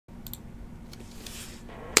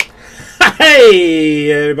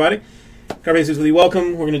Hey, everybody. RPAs with you.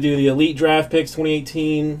 Welcome. We're going to do the Elite Draft Picks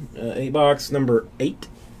 2018 8-box number 8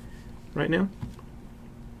 right now.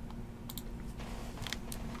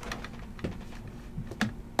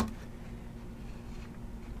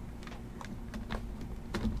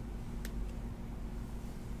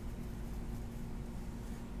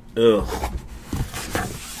 Ugh.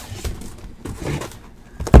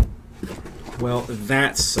 Well,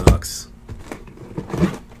 that sucks.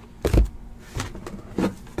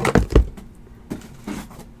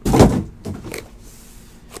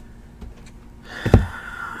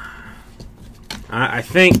 I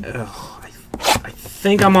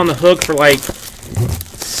think I'm on the hook for like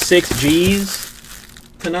 6 G's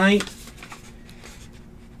tonight.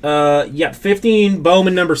 Yeah, 15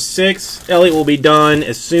 Bowman number 6. Elliott will be done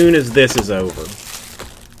as soon as this is over.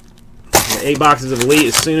 The 8 boxes of Elite.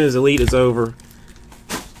 As soon as Elite is over,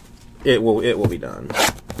 it will be done.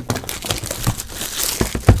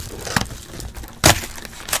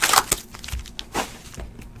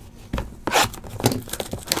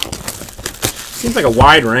 Seems like a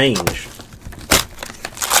wide range.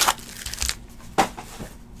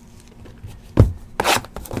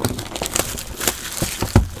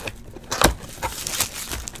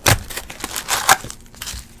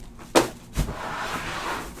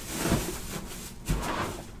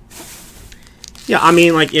 Yeah, I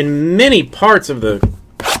mean, like in many parts of the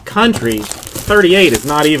country, 38 is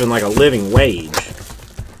not even like a living wage.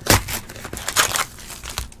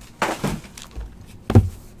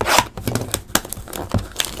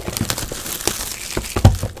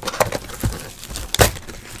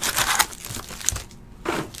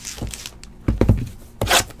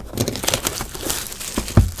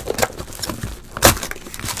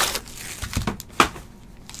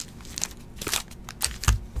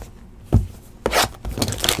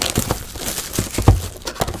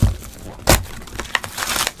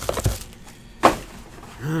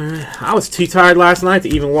 I was too tired last night to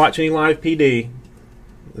even watch any live PD.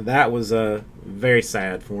 That was very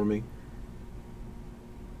sad for me.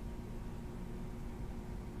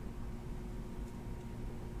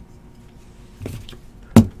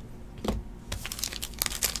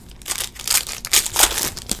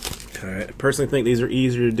 Okay, I personally think these are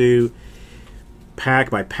easier to do pack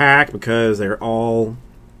by pack because they're all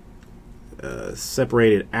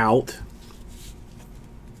separated out.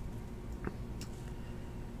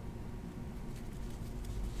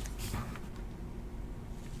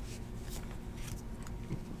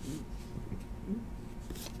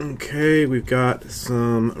 Okay, we've got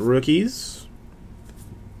some rookies.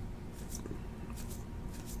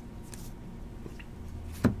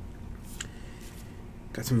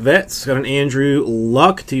 Got some vets. Got an Andrew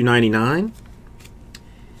Luck /299.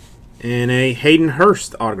 And a Hayden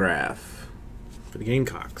Hurst autograph for the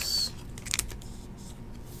Gamecocks.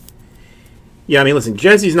 Yeah, I mean, listen,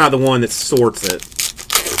 Jesse's not the one that sorts it.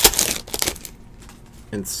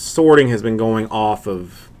 And sorting has been going off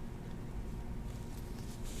of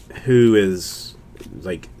who is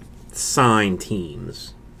like signed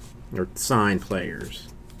teams or signed players.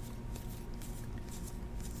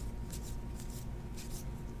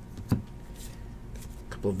 A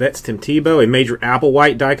couple of vets, Tim Tebow, a Major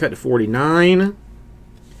Applewhite die cut /49,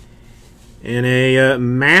 and a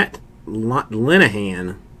Matt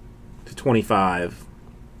Linehan /25.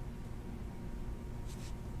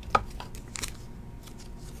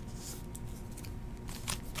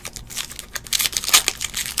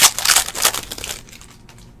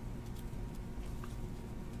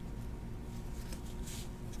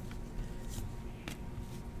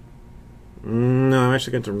 No, I'm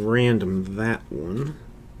actually going to random that one.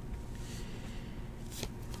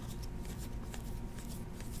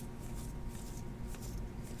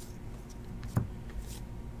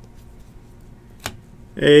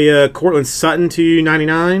 A Cortland Sutton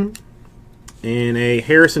 /99 and a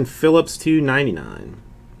Harrison Phillips /99.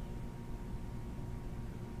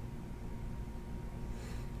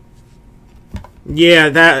 Yeah,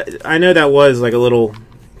 that I know that was like a little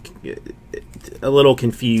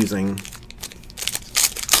confusing.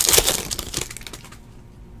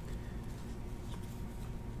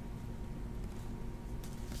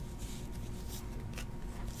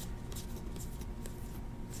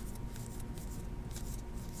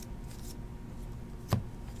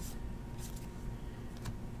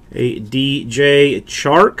 A DJ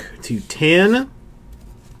Chark /10.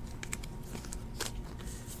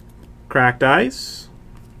 Cracked ice.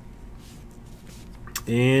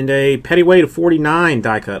 And a Pettyway /49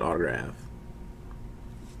 die cut autograph.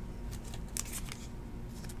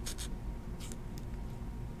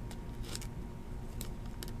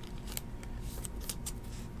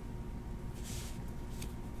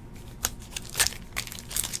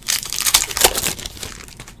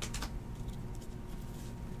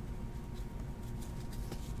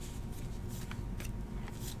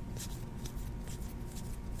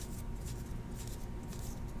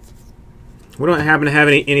 We don't happen to have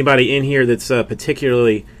anybody in here that's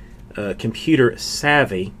particularly computer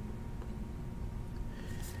savvy,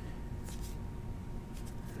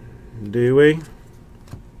 do we?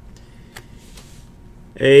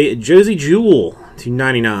 A Josie Jewell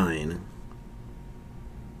 /99.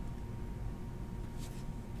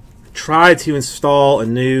 Tried to install a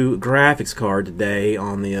new graphics card today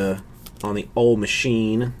on the old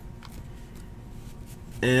machine,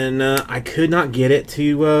 and I could not get it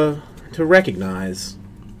to recognize.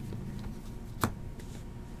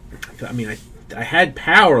 I mean, I had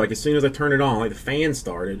power like as soon as I turned it on, like the fan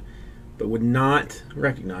started, but would not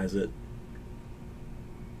recognize it.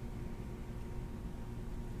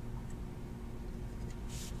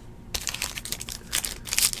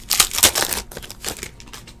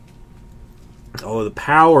 Oh, the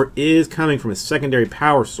power is coming from a secondary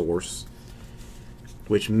power source,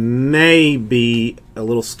 which may be a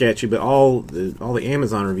little sketchy, but all the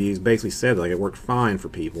Amazon reviews basically said like it worked fine for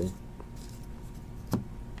people.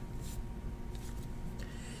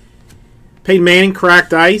 Peyton Manning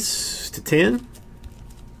cracked ice /10.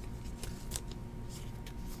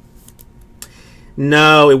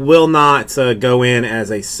 No, it will not go in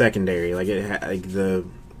as a secondary.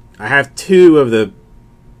 I have two of the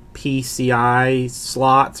PCI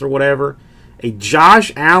slots or whatever. A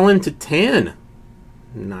Josh Allen /10.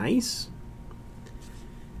 Nice.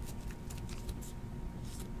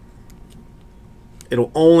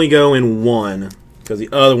 It'll only go in one because the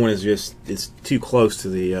other one is too close to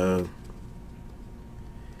the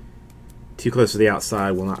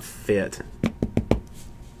outside, will not fit.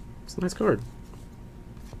 It's a nice card.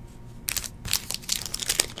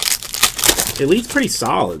 Elite's pretty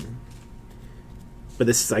solid. But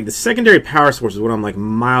this, like, the secondary power source is what I'm like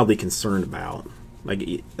mildly concerned about. Like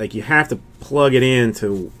you have to plug it in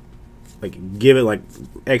to like give it like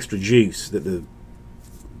extra juice that the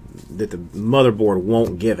motherboard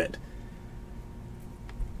won't give it.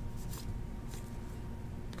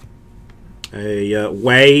 A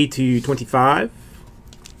Way /25.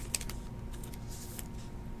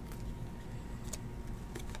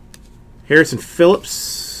 Harrison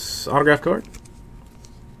Phillips autograph card.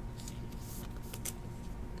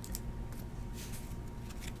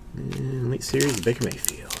 And Elite Series, Baker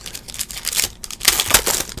Mayfield.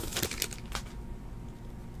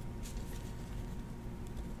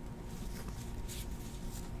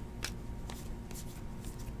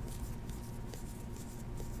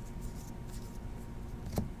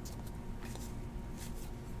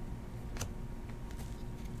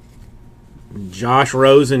 Josh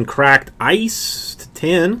Rosen cracked ice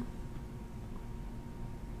 /10.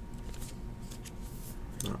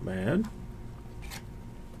 Not bad.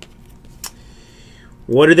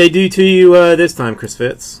 What did they do to you this time, Chris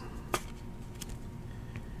Fitz?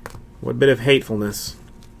 What bit of hatefulness?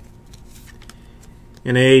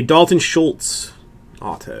 And a Dalton Schultz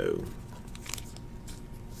auto.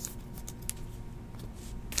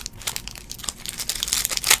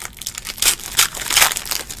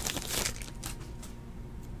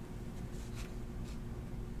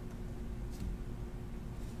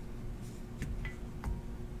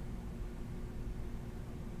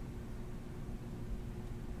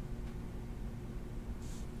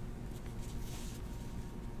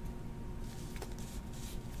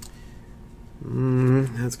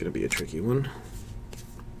 That's going to be a tricky one.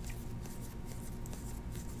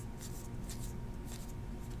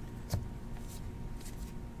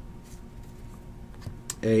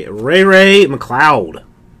 A Ray McLeod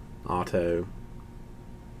auto.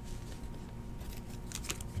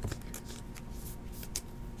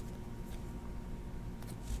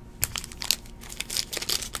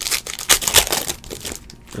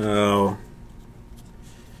 Oh.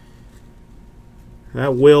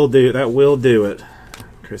 That will do. That will do it.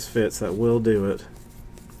 Chris Fitz, that will do it.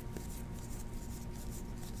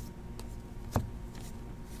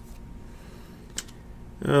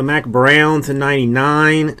 Mac Brown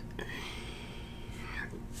 /99.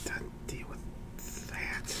 Deal with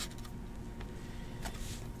that.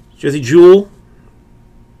 Josie Jewell.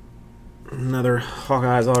 Another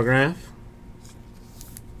Hawkeyes autograph.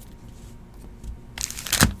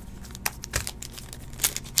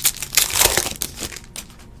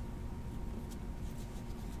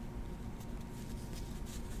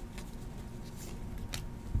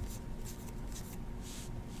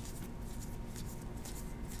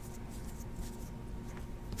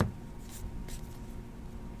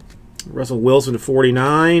 Russell Wilson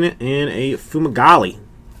 /49 and a Fumagalli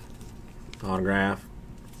autograph.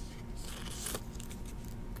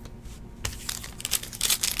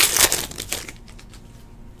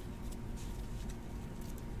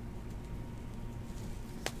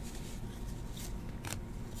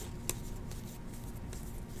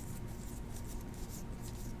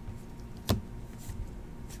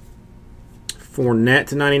 Fournette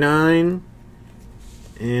to 99.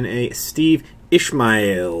 And a Steve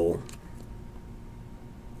Ishmael.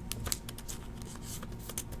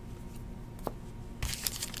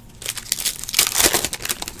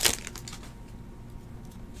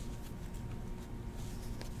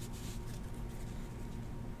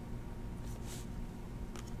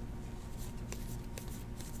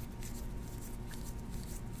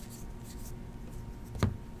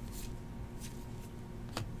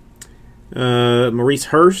 Maurice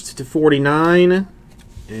Hurst to 49.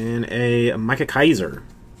 And a Micah Kaiser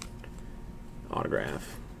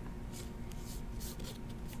autograph.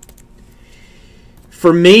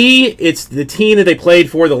 For me, it's the team that they played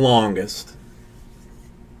for the longest.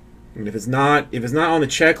 And if it's not on the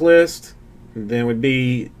checklist, then it would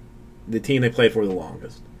be the team they played for the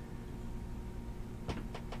longest.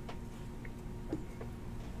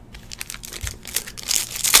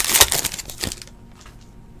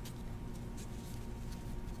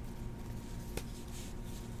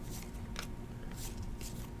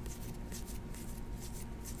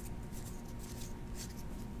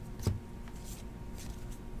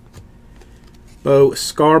 Bo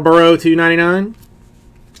Scarborough, 299,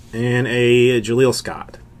 and a Jaleel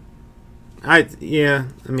Scott. It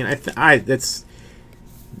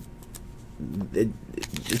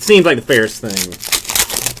seems like the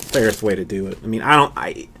fairest way to do it. I mean,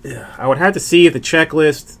 I would have to see if the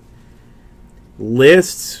checklist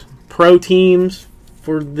lists pro teams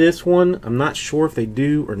for this one. I'm not sure if they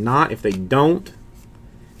do or not. If they don't,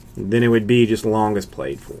 then it would be just longest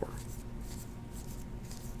played for.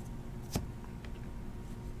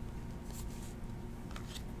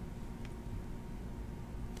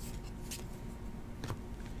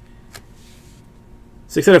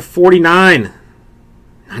 Six out of 49.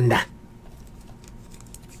 Nanda.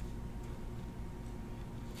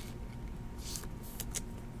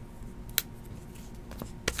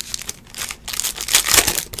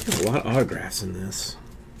 There's a lot of autographs in this.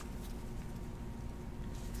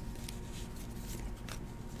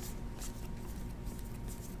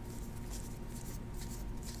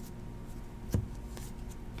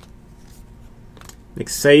 Nick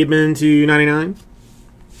Saban to 99.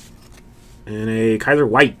 And a Kaiser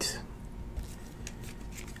White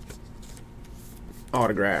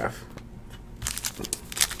autograph.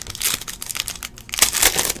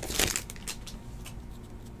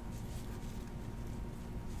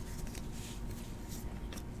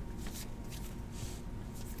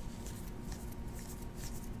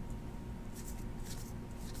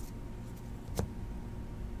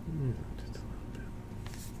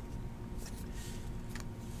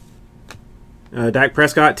 Dak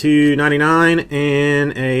Prescott to 99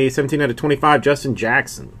 and a 17 out of 25 Justin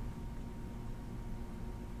Jackson.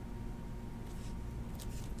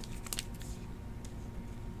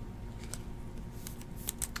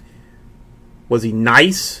 Was he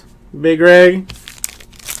nice, Big Ray?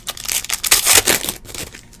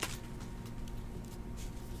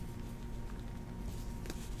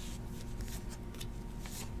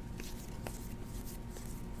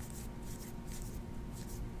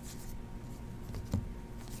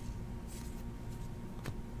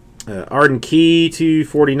 Arden Key to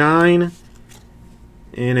 49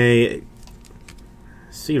 and a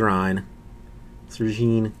Serine.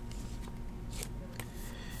 Sergine.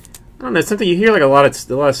 I don't know, something you hear like a lot of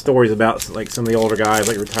stories about like some of the older guys,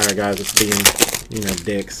 like retired guys, just being,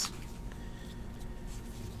 dicks.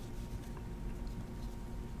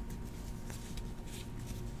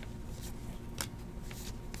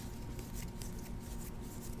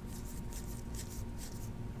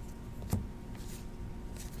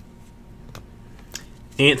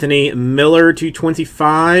 Anthony Miller to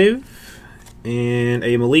 25 and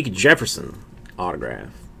a Malik Jefferson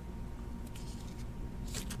autograph.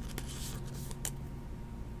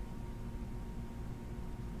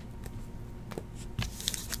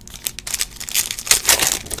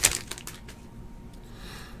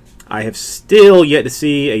 I have still yet to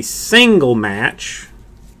see a single match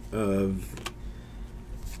of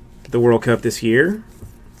the World Cup this year.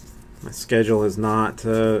 My schedule is not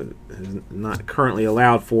currently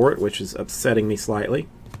allowed for it, which is upsetting me slightly.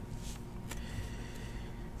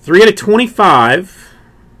 3 out of 25.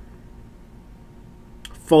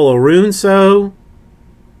 Folorunso.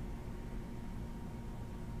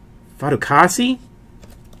 Fadukasi.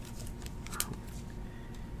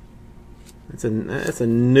 That's a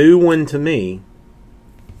new one to me.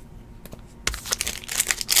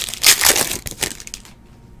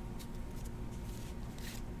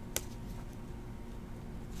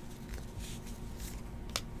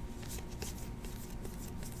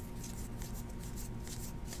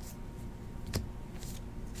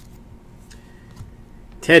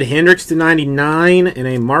 Ted Hendricks to 99, and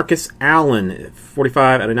a Marcus Allen,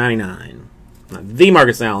 45 out of 99. Not the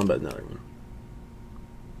Marcus Allen, but another one.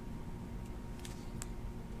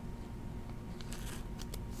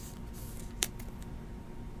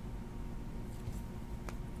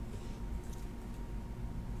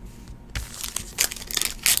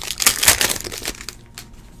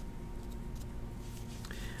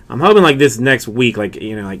 I'm hoping like this next week, like,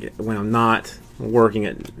 you know, like when I'm not working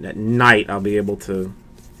at night, I'll be able to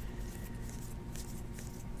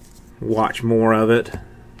watch more of it.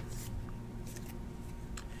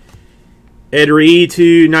 Ed Reed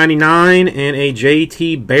to 99 and a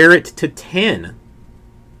JT Barrett to 10.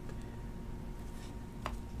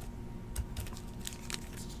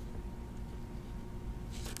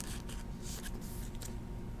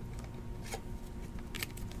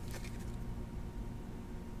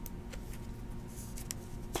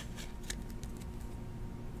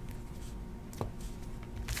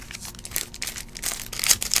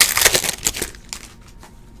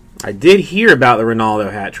 I did hear about the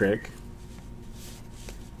Ronaldo hat trick.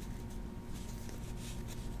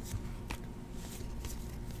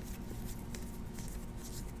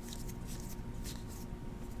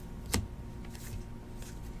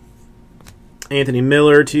 Anthony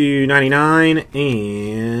Miller to 99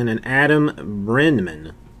 and an Adam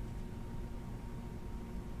Brandman.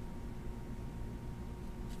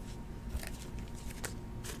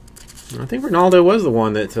 I think Ronaldo was the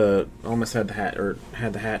one that almost had the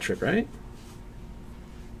hat trick, right?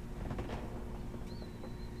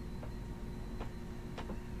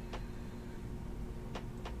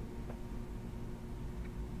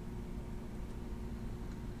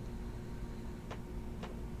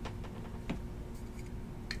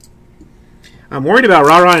 I'm worried about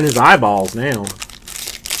Rara and his eyeballs now.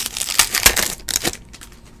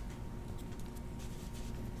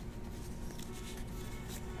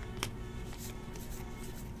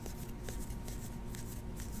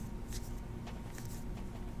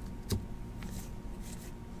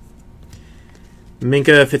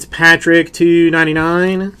 Minka Fitzpatrick to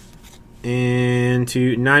 99 and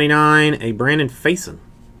to 99 a Brandon Faison.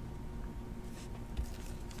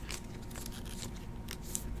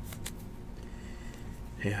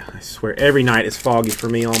 Yeah, I swear every night is foggy for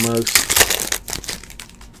me almost.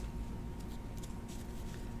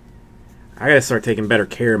 I gotta start taking better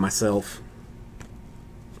care of myself,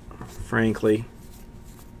 frankly.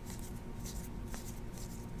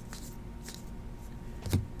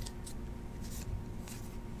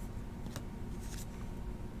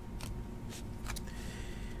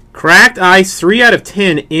 Cracked Ice 3 out of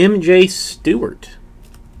 10 MJ Stewart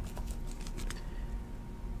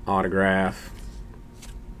autograph.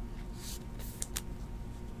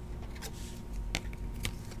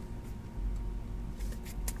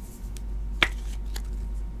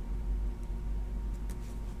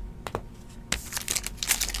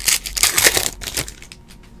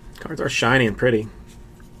 Cards are shiny and pretty.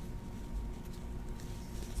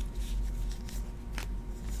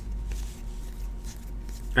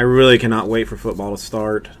 I really cannot wait for football to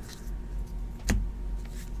start.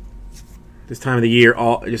 This time of the year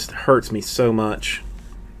it just hurts me so much.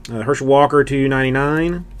 Herschel Walker to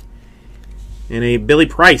 99 and a Billy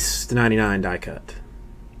Price to 99 die cut.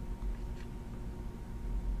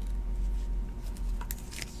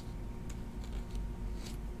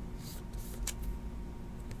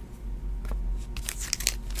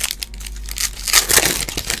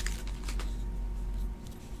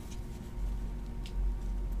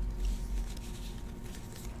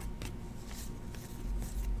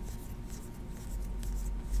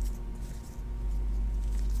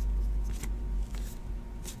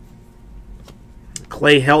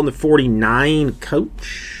 Clay Helton to 49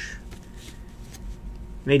 coach.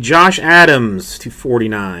 And a Josh Adams to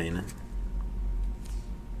 49.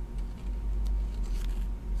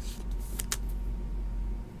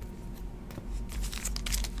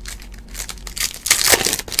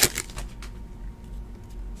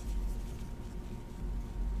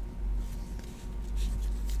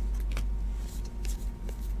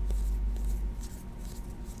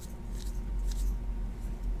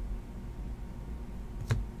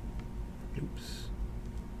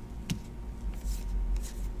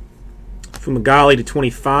 Fumagalli to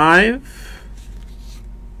 25.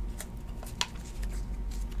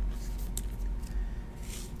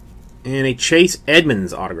 And a Chase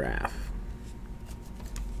Edmonds autograph.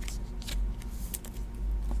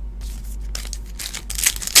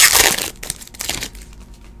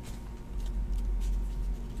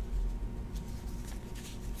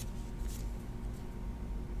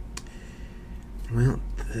 Well,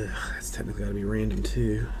 that's technically got to be random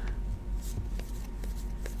too.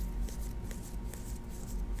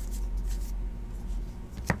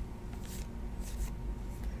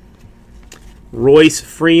 Royce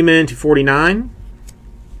Freeman to 49.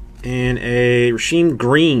 And a Rasheem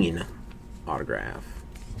Green autograph.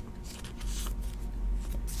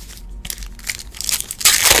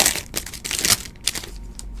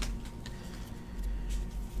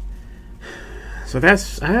 So that's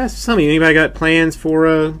something. Anybody got plans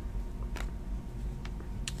for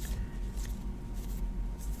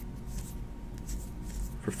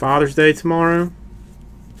Father's Day tomorrow?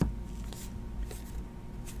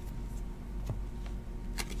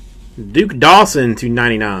 Duke Dawson to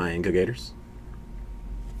 99. Go Gators.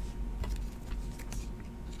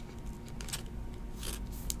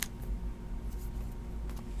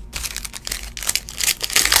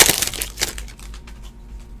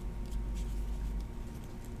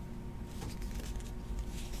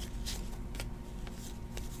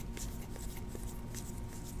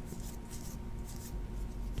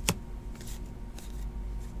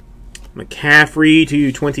 McCaffrey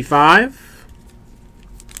to 25.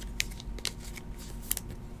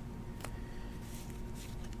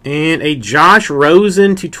 And a Josh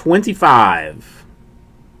Rosen to 25.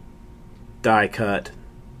 Die cut.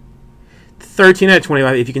 13 out of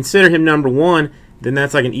 25. If you consider him number 1, then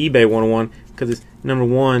that's like an eBay 101 because it's number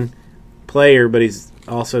 1 player, but he's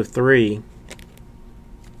also 3.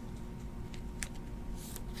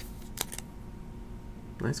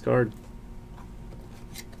 Nice card.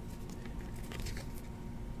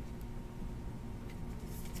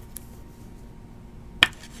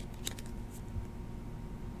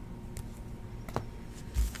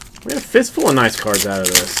 We had a fistful of nice cards out of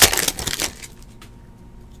this.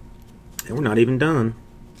 And we're not even done.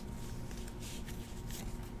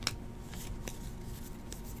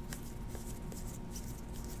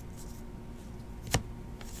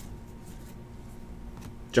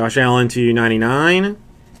 Josh Allen to 99.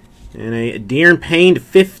 And a De'Aaron Payne to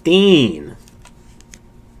 15.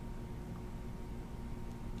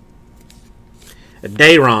 A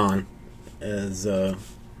Dayron, as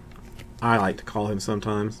I like to call him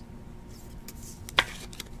sometimes.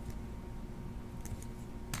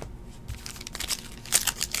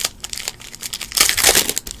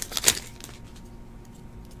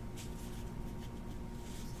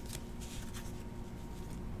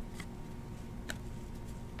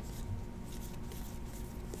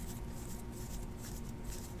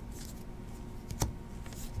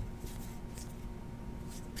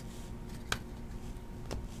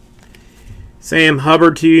 Sam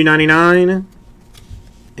Hubbard to 99.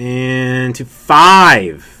 And to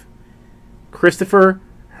 5. Christopher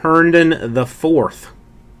Herndon IV.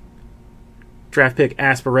 Draft pick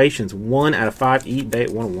aspirations. 1 out of 5. eBay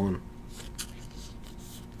at 101.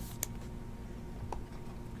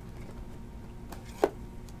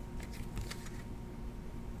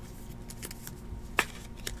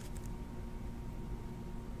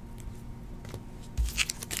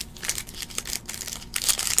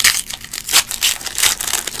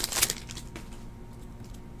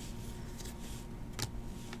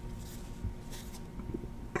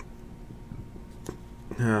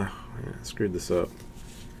 Ah, yeah, screwed this up.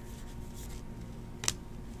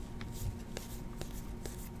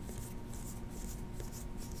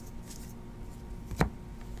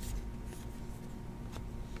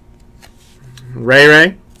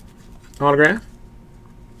 Ray autograph.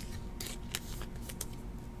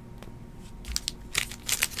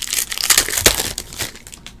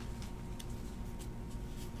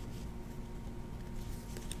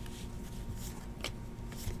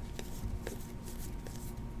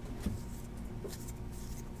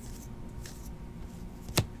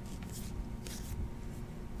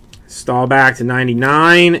 Stallback to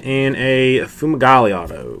 99 and a Fumagalli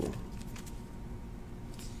auto.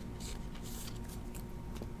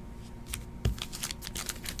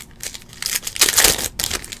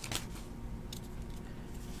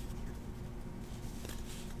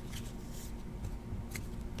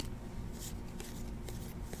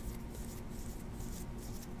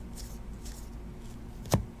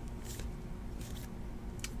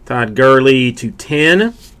 Todd Gurley to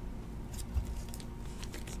 10.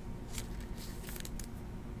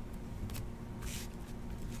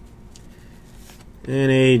 And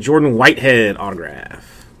a Jordan Whitehead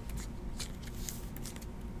autograph.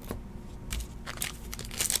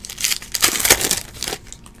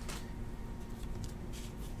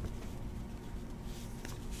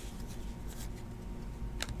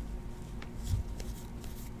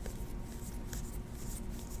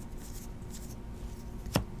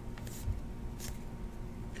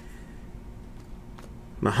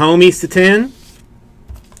 Mahomes to 10.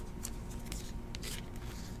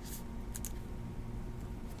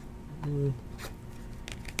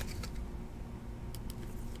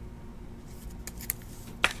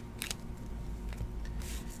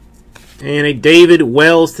 And a David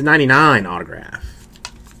Wells /99 autograph.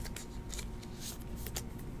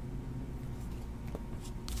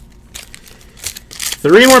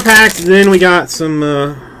 Three more packs, then we got some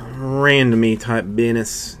randomy type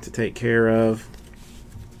business to take care of.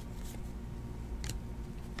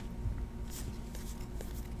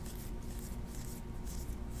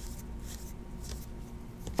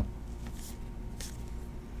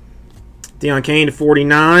 Deion Kane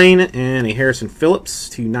 /49 and a Harrison Phillips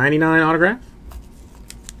 /99 autograph.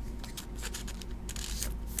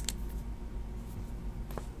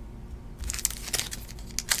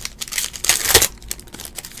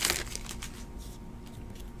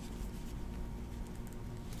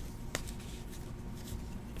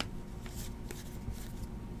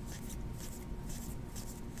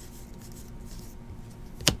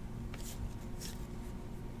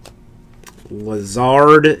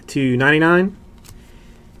 Lazard /99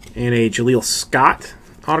 and a Jaleel Scott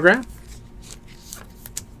autograph.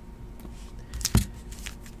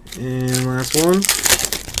 And last one.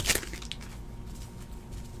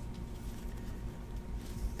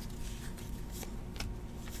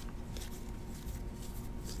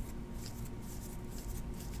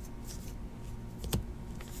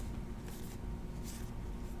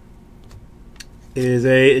 Is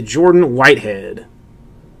a Jordan Whitehead.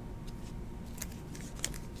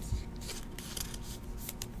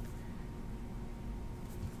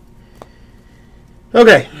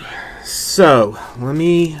 Okay, so let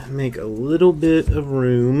me make a little bit of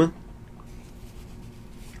room.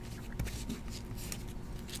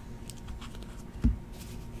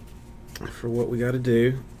 For what we got to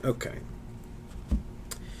do. Okay.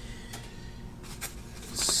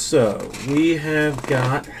 So we have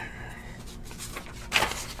got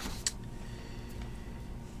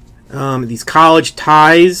these college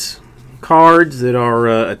ties cards that are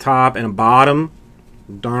a top and a bottom.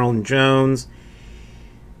 Darnold and Jones.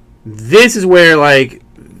 This is where, like,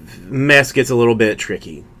 mess gets a little bit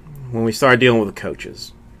tricky when we start dealing with the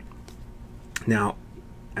coaches. Now,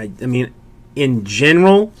 I mean, in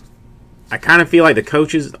general, I kind of feel like the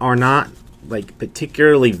coaches are not, like,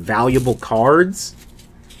 particularly valuable cards.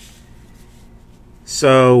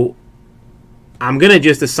 So, I'm going to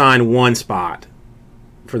just assign one spot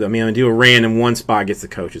for them. I mean, I'm going to do a random one spot gets the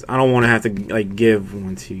coaches. I don't want to have to, like, give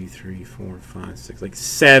 1, 2, 3, 4, 5, 6, like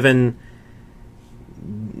 7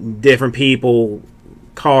 different people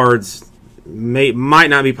cards. Might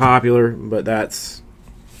not be popular, but that's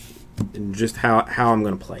just how I'm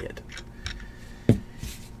going to play it.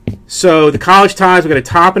 So the college ties, we got a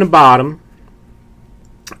top and a bottom.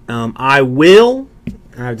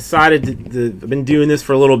 I've decided I've been doing this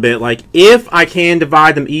for a little bit. Like, if I can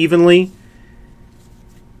divide them evenly,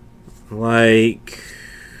 like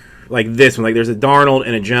this one, like there's a Darnold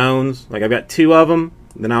and a Jones. Like, I've got 2 of them.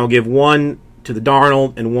 Then I'll give one to the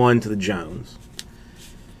Darnold and one to the Jones.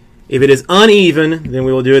 If it is uneven, then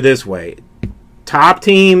we will do it this way. Top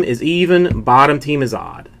team is even, bottom team is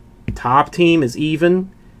odd. Top team is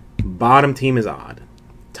even, bottom team is odd.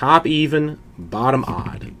 Top even, bottom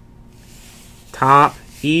odd. Top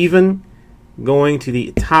even, going to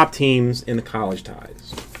the top teams in the college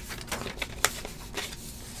ties.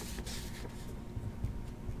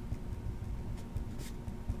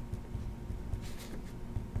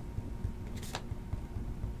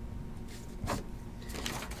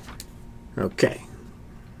 Okay.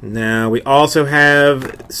 Now we also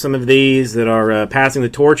have some of these that are passing the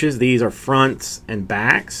torches. These are fronts and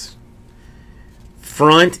backs.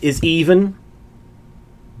 Front is even.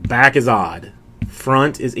 Back is odd.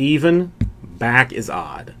 Front is even. Back is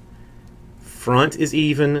odd. Front is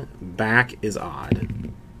even. Back is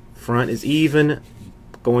odd. Front is even.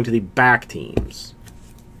 Going to the back teams.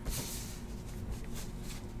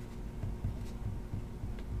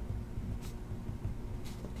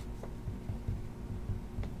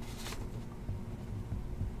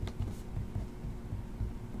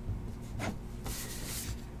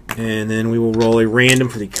 And then we will roll a random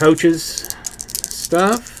for the coaches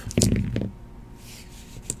stuff.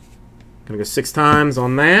 Gonna go 6 times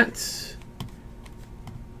on that.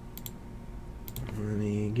 Let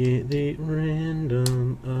me get the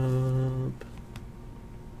random up.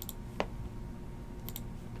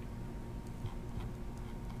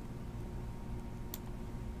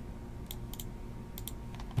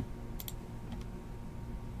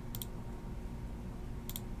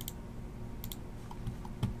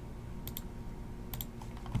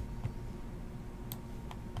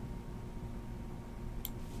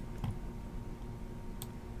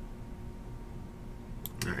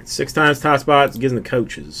 All right, 6 times top spots gives them the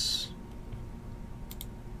coaches.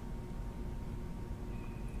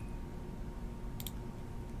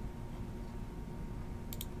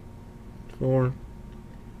 4,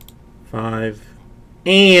 5,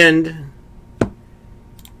 and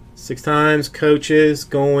 6 times coaches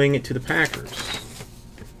going to the Packers.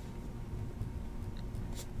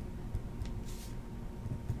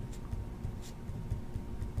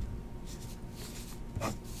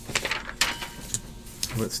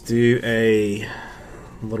 Let's do a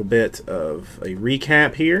little bit of a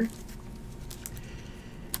recap here.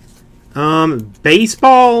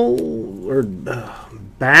 Baseball or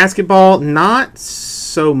basketball, not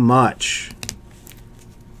so much.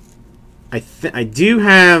 I do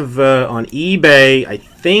have on eBay, I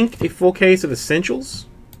think, a full case of Essentials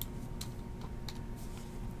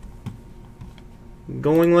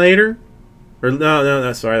going later. Or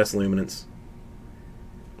no, sorry, that's Luminance.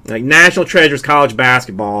 Like National Treasures College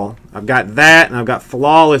Basketball. I've got that, and I've got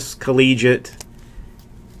Flawless Collegiate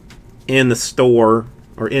in the store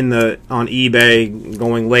or on eBay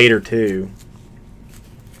going later too.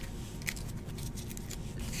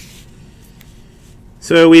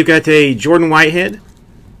 So we've got a Jordan Whitehead,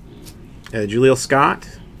 a Jaleel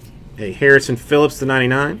Scott, a Harrison Phillips to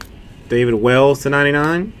 99, David Wells to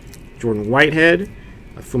 99, Jordan Whitehead,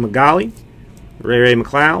 a Fumagalli, Ray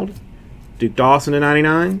McLeod, Duke Dawson to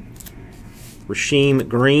 99, Rasheem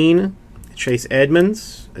Green, Chase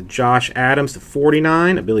Edmonds, a Josh Adams to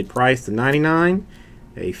 49, a Billy Price to 99,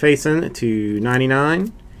 a Faison to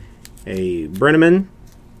 99, a Brenneman,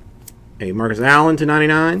 a Marcus Allen to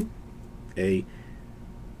 99, a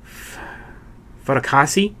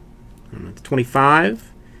Fadakasi to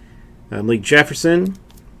 25, Malik Jefferson,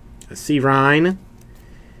 a C. Ryan,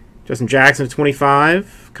 Justin Jackson to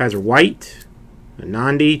 25, Kaiser White, a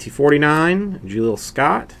Nandi to 49, a Jaleel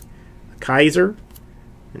Scott, a Kaiser,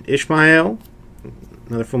 an Ishmael,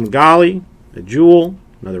 another Fumagalli, a Jewel,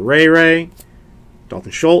 another Ray,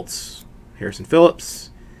 Dalton Schultz, Harrison Phillips,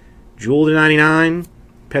 Jewel to 99,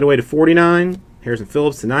 Petaway to 49, Harrison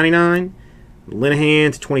Phillips to 99,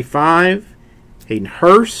 Linehan to 25, Hayden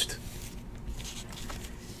Hurst,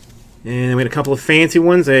 and we had a couple of fancy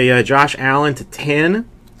ones, a Josh Allen to 10,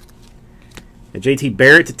 a JT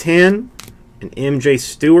Barrett to 10, an MJ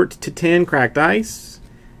Stewart to 10, cracked ice,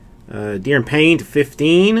 De'Aaron Payne to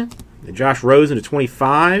 15, a Josh Rosen to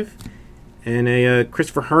 25, and a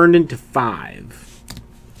Christopher Herndon to 5.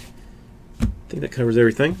 I think that covers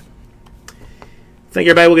everything. Thank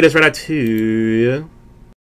you, everybody. We'll get this right out to you.